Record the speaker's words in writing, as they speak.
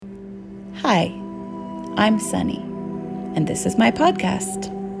Hi, I'm Sunny, and this is my podcast,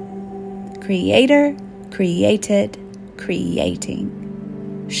 Creator, Created,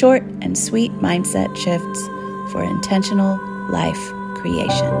 Creating. Short and sweet mindset shifts for intentional life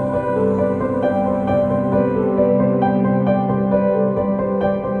creation.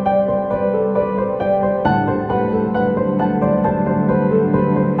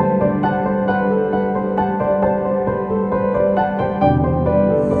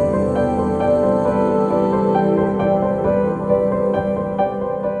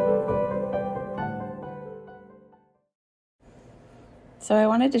 So I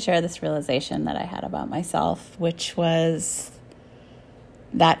wanted to share this realization that I had about myself, which was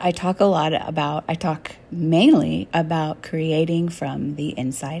that I talk mainly about creating from the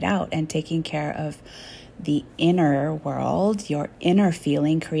inside out and taking care of the inner world, your inner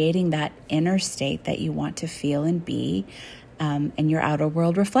feeling, creating that inner state that you want to feel and be. And your outer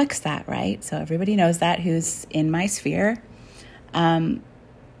world reflects that, right? So everybody knows that who's in my sphere. But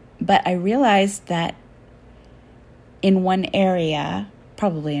I realized that in one area,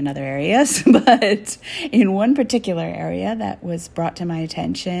 probably in other areas, but in one particular area that was brought to my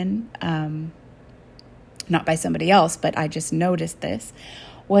attention, not by somebody else, but I just noticed this,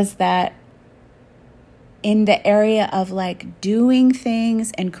 was that in the area of like doing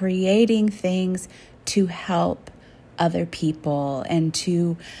things and creating things to help other people and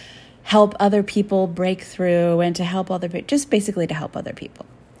to help other people break through and to help just basically to help other people.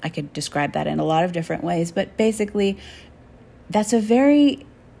 I could describe that in a lot of different ways, but basically that's a very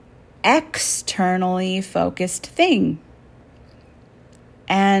externally focused thing.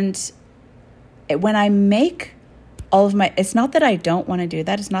 And when I make all of it's not that I don't want to do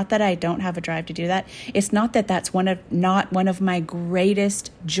that. It's not that I don't have a drive to do that. It's not that that's not one of my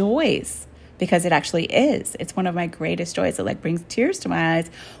greatest joys, because it actually is. It's one of my greatest joys. It like brings tears to my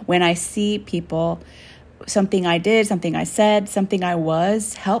eyes when I see people, something I did, something I said, something I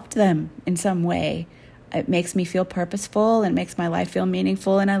was, helped them in some way. It makes me feel purposeful and makes my life feel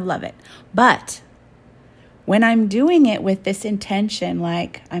meaningful, and I love it. But when I'm doing it with this intention,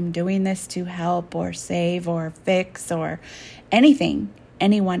 like I'm doing this to help or save or fix or anything,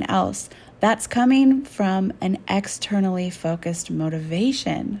 anyone else, that's coming from an externally focused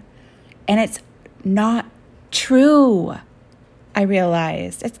motivation. And it's not true, I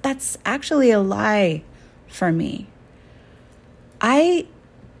realized. That's actually a lie for me. I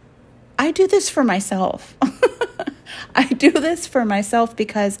do this for myself. I do this for myself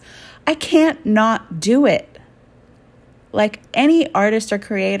because I can't not do it. Like any artist or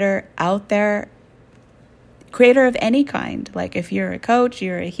creator out there, creator of any kind, like if you're a coach,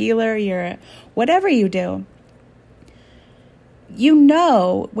 you're a healer, whatever you do, you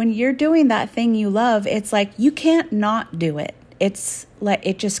know, when you're doing that thing you love, it's like you can't not do it. It's like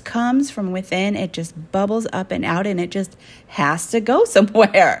it just comes from within. It just bubbles up and out, and it just has to go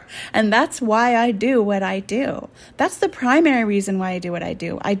somewhere. And that's why I do what I do. That's the primary reason why I do what I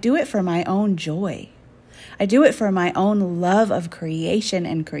do. I do it for my own joy. I do it for my own love of creation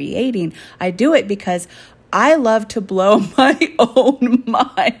and creating. I do it because I love to blow my own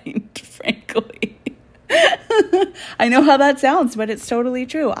mind, frankly. I know how that sounds, but it's totally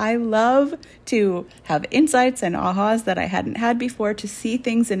true. I love to have insights and ahas that I hadn't had before, to see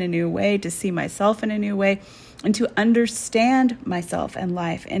things in a new way, to see myself in a new way, and to understand myself and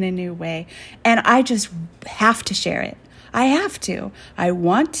life in a new way. And I just have to share it. I have to. I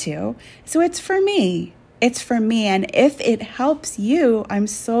want to. So it's for me. It's for me. And if it helps you, I'm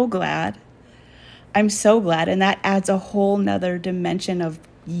so glad. I'm so glad. And that adds a whole nother dimension of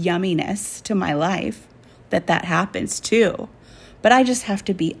yumminess to my life. That happens too. But I just have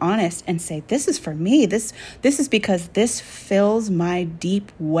to be honest and say, this is for me. This is because this fills my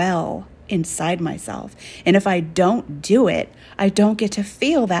deep well inside myself. And if I don't do it, I don't get to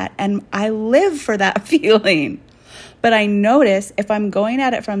feel that. And I live for that feeling. But I notice if I'm going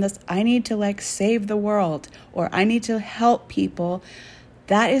at it from this, I need to like save the world, or I need to help people,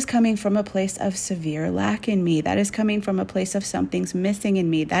 that is coming from a place of severe lack in me. That is coming from a place of something's missing in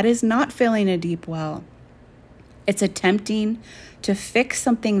me. That is not filling a deep well. It's attempting to fix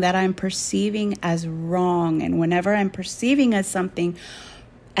something that I'm perceiving as wrong. And whenever I'm perceiving as something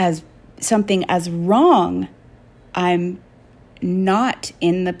as wrong, I'm not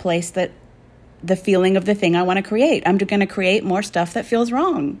in the place that the feeling of the thing I want to create. I'm going to create more stuff that feels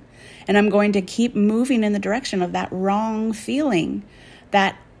wrong. And I'm going to keep moving in the direction of that wrong feeling,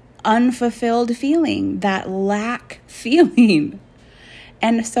 that unfulfilled feeling, that lack feeling.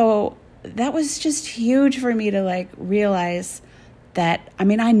 And so that was just huge for me to like realize that, I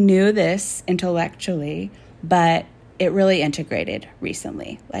mean, I knew this intellectually, but it really integrated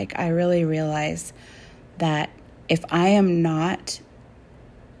recently. Like, I really realized that if I am not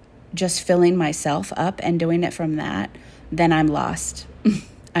just filling myself up and doing it from that, then I'm lost.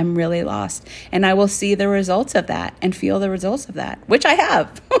 I'm really lost. And I will see the results of that and feel the results of that, which I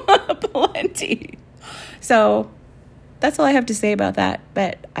have plenty. So that's all I have to say about that.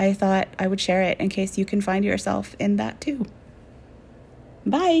 But I thought I would share it in case you can find yourself in that too.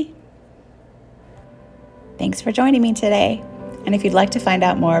 Bye. Thanks for joining me today. And if you'd like to find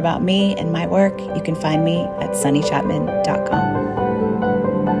out more about me and my work, you can find me at sunnychapman.com.